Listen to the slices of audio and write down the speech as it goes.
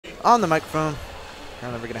On the microphone,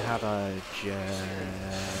 apparently we're going to have a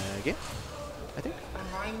jugeeya, I think.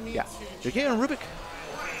 Yeah, jugeeya and Rubik.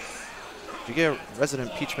 Jugeeya,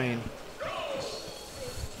 resident Peach main.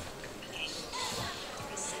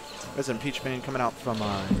 Resident Peach main coming out from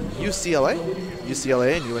UCLA.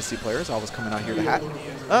 UCLA and USC players always coming out here to hat.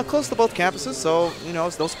 Close to both campuses, so, you know,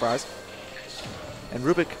 it's no surprise. And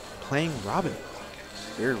Rubik playing Robin.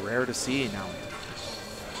 Very rare to see now.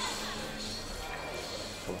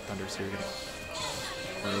 Couple of thunders here.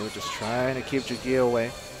 We're just trying to keep jugeeya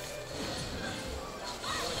away.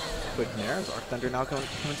 Quick nair as Arc Thunder now coming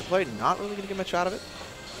into play. Not really going to get much out of it.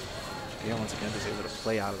 jugeeya once again just able to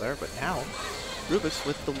play out of there, but now Rubik's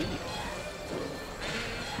with the lead.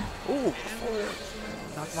 Ooh,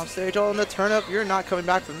 knock him off stage. Oh, in the turn up, you're not coming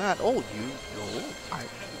back from that. Oh, I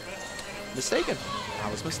mistaken.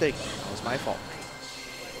 I was mistaken. That was my fault.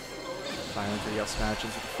 Firing through the up smash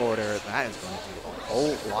into the forward air. That is going to do a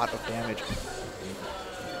whole lot of damage.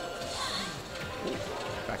 Ooh,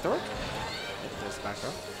 back throw. There's the back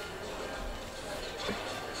throw.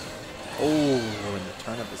 Oh, and the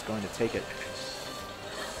turnip is going to take it.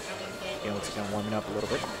 Again, once again, warming up a little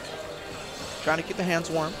bit. Trying to keep the hands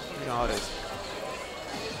warm. You know how it is.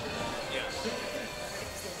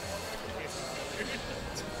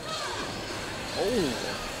 Oh!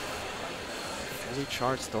 Fully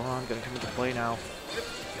charged Thoron going to come into play now.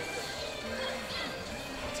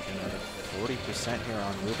 Once again, another 40% here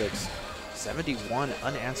on Rubik's. 71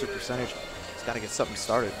 unanswered percentage. He's got to get something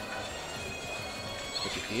started.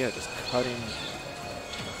 But jugeeya just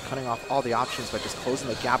cutting off all the options by just closing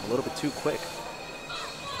the gap a little bit too quick.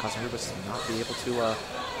 Causing Rubik to not be able to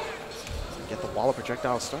get the wall of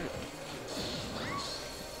projectiles started.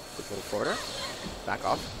 Quick little forwarder. Back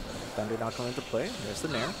off. Thunder now coming into play. There's the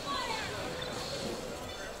nair.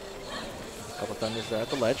 A couple thunders there at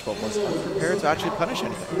the ledge, but was unprepared to actually punish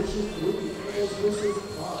anything.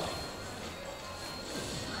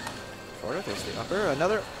 Forwarder, there's the upper.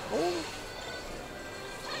 Another. Oh.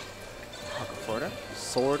 Upper forwarder.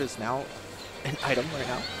 Sword is now an item right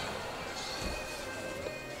now.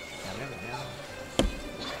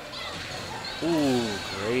 Ooh,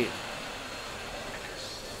 great.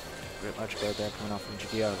 Great ledge guard there coming off from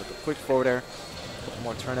jugeeya with a quick forward air. A couple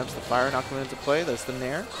more turnips. The fire not coming into play. There's the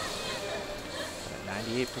nair. At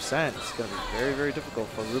 98%. It's going to be very, very difficult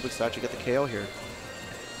for Rubik to actually get the KO here.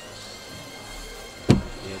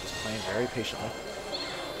 Yeah, just playing very patiently.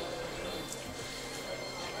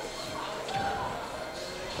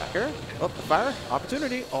 Back air. Oh, the fire.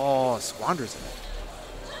 Opportunity. Oh, squanders it.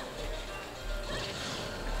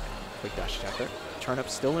 Quick dash attack there. Turnip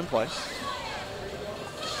still in play.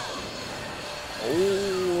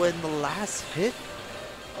 Oh, and the last hit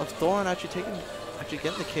of Thoron actually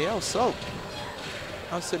getting the KO. So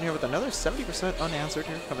I was sitting here with another 70% unanswered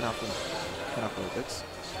here coming out from Rubik's.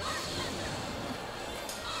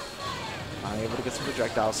 Able to get some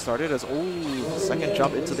projectiles started as second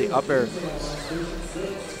jump into the up air.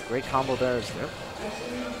 Great combo there. Yep.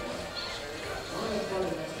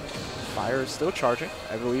 Fire is still charging.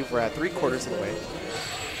 I believe we're at 3/4 of the way.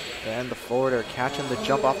 And the forward air catching the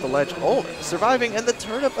jump off the ledge. Oh, surviving, and the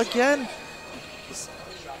turnip again.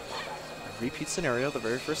 Repeat scenario, the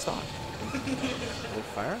very first stop.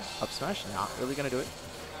 Fire, up smash, not really going to do it.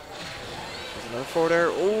 There's another forward air.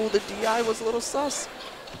 Oh, the DI was a little sus.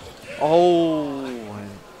 Oh, and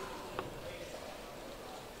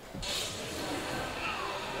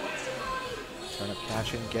turnip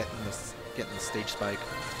catching, getting the stage spike.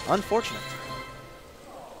 Unfortunate.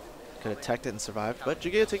 Could have teched it and survived, but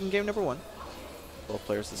jugeeya taking game number 1. Both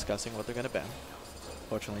players discussing what they're going to ban.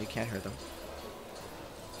 Fortunately, you can't hear them.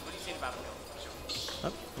 What do you say about the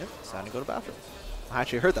Oh, yep, it's time to go to the bathroom. I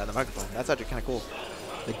actually heard that in the microphone. That's actually kind of cool.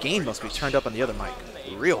 The gain must be turned up on the other mic,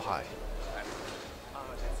 real high.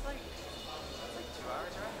 That's like 2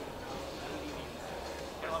 hours, right?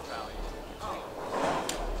 I love Valley.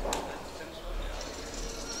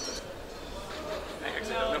 I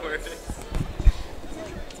actually don't know where it is.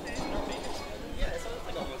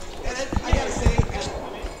 I gotta say,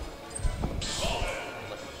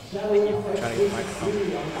 Trying to get the microphone.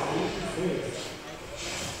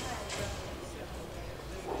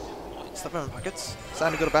 Step in my pockets. It's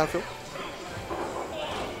time to go to battlefield.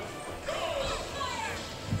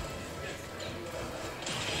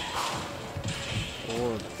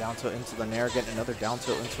 Oh, down tilt into the nair, getting another down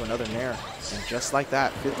tilt into another nair. And just like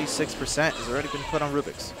that, 56% has already been put on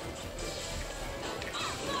Rubik's.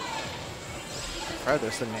 All right,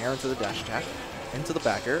 there's the nair into the dash attack. Into the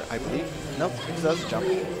back air, I believe. Nope, he does jump.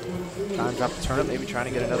 Time drop the turnip, maybe trying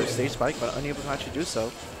to get another stage spike, but unable to actually do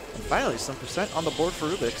so. And finally, some percent on the board for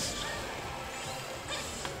Rubik's.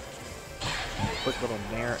 quick little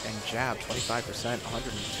nair and jab, 25%,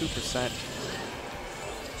 102%.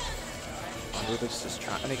 Rubik's just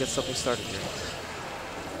trying to get something started here.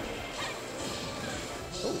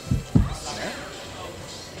 Oh, snap.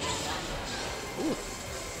 Ooh.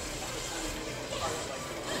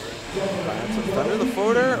 Right, so Thunder the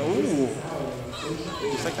forwarder. Ooh.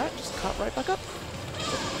 Just like that, just caught right back up. Ooh.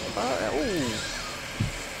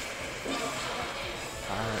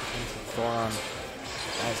 Alright, into Thoron.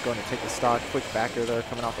 He's going to take the stock. Quick backer there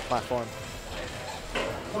coming off the platform.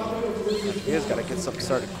 He has got to get something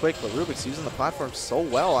started quick, but Rubik's using the platform so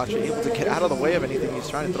well, actually able to get out of the way of anything he's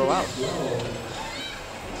trying to throw out.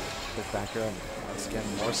 Quick backer, and once again,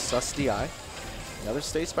 more sus DI. Another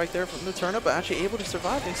stage spike there from the turnip, but actually able to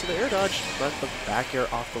survive thanks to the air dodge, but the back air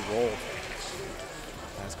off the roll.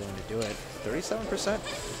 That's going to do it. 37%.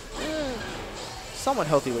 Somewhat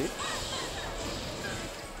healthy lead.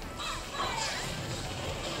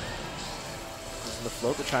 Using the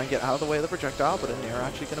float to try and get out of the way of the projectile, but in air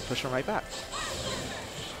actually going to push him right back.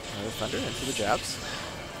 Another Thunder into the jabs.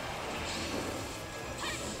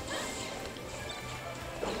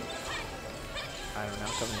 I don't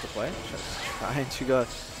know, coming into play. Trying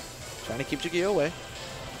to keep jugeeya away.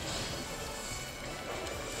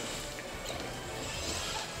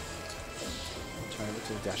 Trying to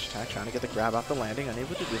do the dash attack, trying to get the grab off the landing,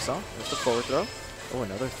 unable to do so. There's the forward throw. Oh,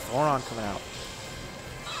 another Thoron coming out.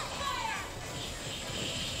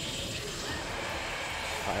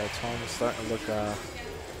 Fire Tome is starting to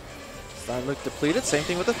look depleted. Same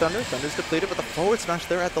thing with the Thunder. Thunder's depleted, but the forward smash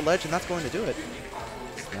there at the ledge, and that's going to do it.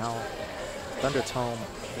 Now, Thunder Tome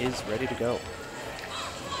is ready to go.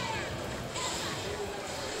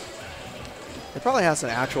 It probably has an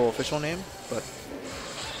actual official name, but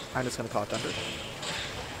I'm just going to call it Thunder.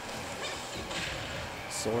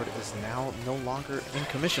 Sword is now no longer in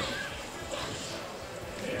commission.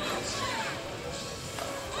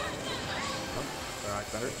 Alright,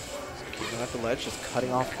 Thunder. Keeping at the ledge, just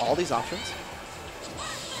cutting off all these options.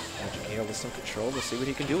 And jugeeya with some control. We'll see what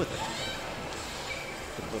he can do with it.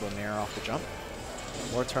 Put a little nair off the jump.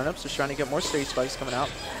 More turnips, just trying to get more stage spikes coming out.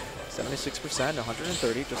 76%,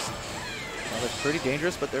 130, just pretty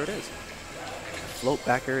dangerous, but there it is. Float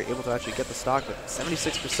backer, able to actually get the stock, but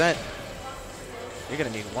 76%. You're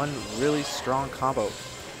going to need one really strong combo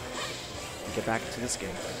to get back into this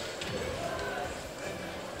game.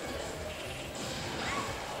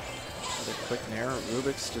 Another quick nair.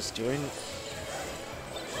 Rubik's just doing.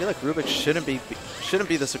 I feel like Rubik shouldn't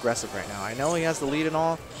be this aggressive right now. I know he has the lead and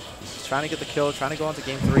all. He's just trying to get the kill, trying to go into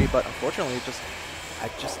game 3, but unfortunately, I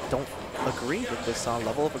just don't agree with this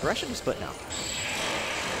level of aggression he's putting out.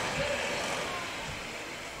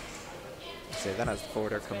 Say that as the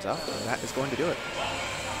forward air comes out, and that is going to do it.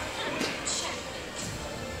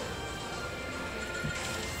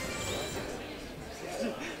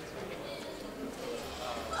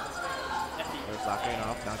 There's locking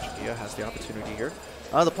off. Now jugeeya has the opportunity here.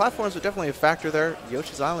 The platforms are definitely a factor there.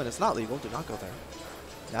 Yoshi's Island is not legal. Do not go there.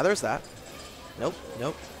 Now there's that. Nope,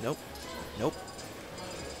 nope, nope, nope.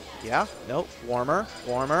 Yeah, nope. Warmer,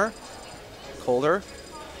 warmer, colder,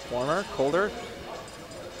 warmer, colder.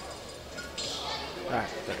 Alright,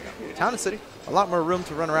 there we go. Town and city. A lot more room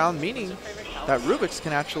to run around, meaning that Rubik's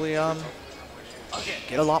can actually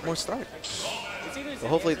get a lot more start. So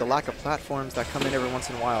hopefully the lack of platforms that come in every once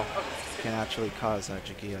in a while can actually cause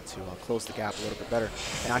jugeeya to close the gap a little bit better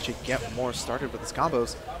and actually get more started with his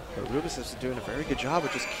combos. But Rubik's is doing a very good job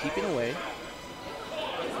of just keeping away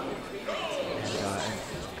and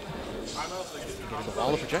getting the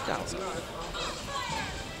wall of projectiles.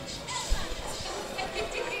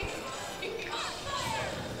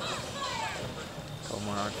 Couple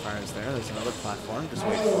more arc fires there. There's another platform. Just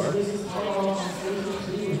wait for it.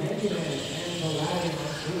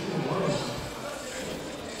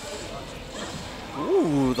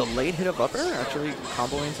 Ooh, the late hit of up air actually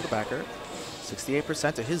comboing into the backer.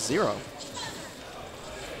 68% to his 0. I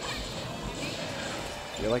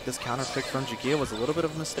feel like this counter pick from jugeeya was a little bit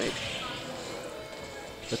of a mistake.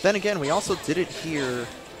 But then again, we also didn't hear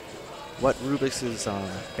what Rubik's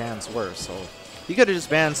bans were, so he could have just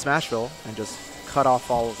banned Smashville and just cut off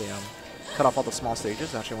all of the small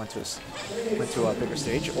stages. Actually went to a bigger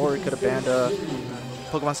stage, or he could have banned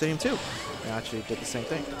Pokemon Stadium 2 and actually did the same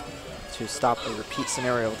thing to stop the repeat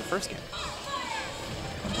scenario of the first game.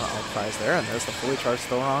 Fires there, and there's the fully charged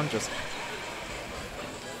Thoron, just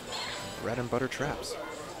bread and butter traps.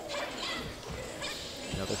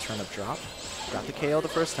 Another turnip drop. Got the KO the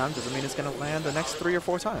first time, doesn't mean it's going to land the next 3 or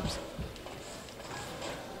 4 times.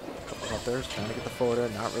 Couple up there, trying to get the forward air,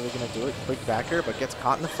 not really going to do it. Quick backer, but gets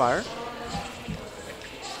caught in the fire.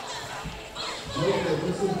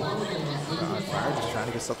 Fire just trying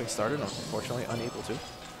to get something started, unfortunately unable to.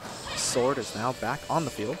 Sword is now back on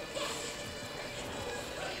the field.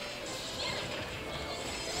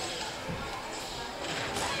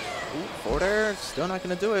 Ooh, forward air, still not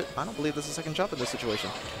going to do it. I don't believe there's a second jump in this situation.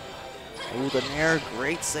 Ooh, the nair,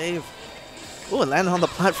 great save. Ooh, and landed on the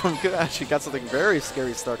platform. Good, actually got something very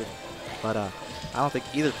scary started. But I don't think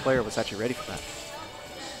either player was actually ready for that.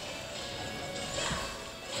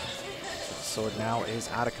 So the sword now is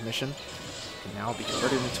out of commission. Can now be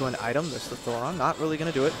converted into an item. There's the Thoron, not really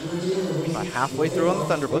going to do it. About halfway through on the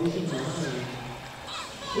Thunderbook.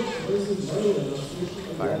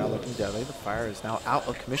 Fire now looking deadly. The fire is now out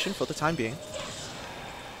of commission for the time being.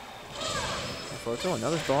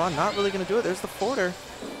 Another Thoron, not really going to do it. There's the forwarder.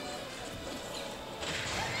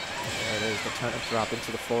 There it is, the turnip drop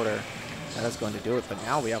into the forwarder. That is going to do it, but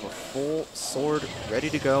now we have a full sword ready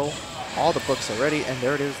to go. All the books are ready, and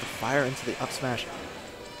there it is, the fire into the up smash.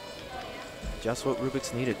 Just what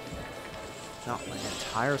Rubik's needed. Now, an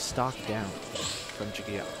entire stock down from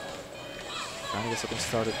jugeeya. Trying to get something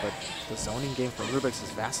started, but the zoning game from Rubik's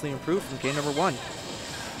is vastly improved from game number 1.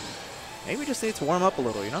 Maybe we just need to warm up a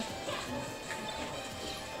little, you know?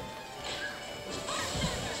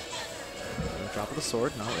 Drop of the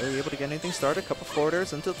sword, not really able to get anything started. Couple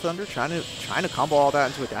forwarders into the thunder, trying to combo all that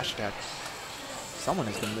into a dash attack. Someone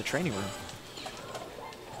has been in the training room.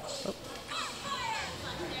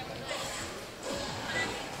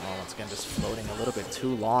 Oh, once again, just floating a little bit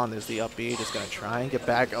too long. There's the up B, just gonna try and get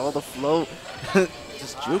back. Oh, the float,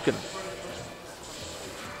 just juking him.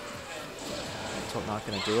 Not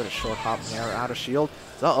gonna do it. A short hop nair out of shield.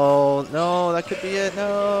 Uh-oh, no, that could be it.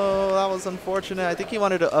 No, that was unfortunate. I think he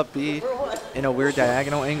wanted to up B in a weird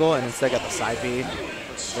diagonal angle and instead got the side B.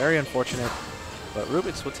 Very unfortunate, but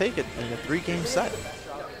Rubik's will take it in a 3-game set.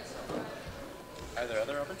 Are there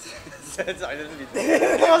other Robins?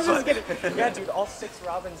 I was just kidding. Yeah, dude, all 6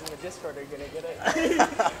 Robins in the Discord are gonna get it.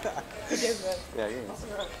 Good games, man. Yeah, you're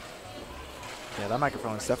Yeah, that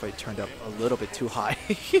microphone is definitely turned up a little bit too high.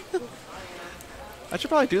 I should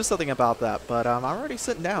probably do something about that, but I'm already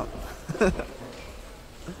sitting down.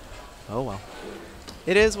 Oh well.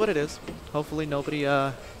 It is what it is. Hopefully nobody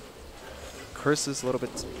curses a little bit.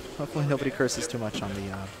 Hopefully nobody curses too much on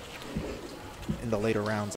the in the later rounds.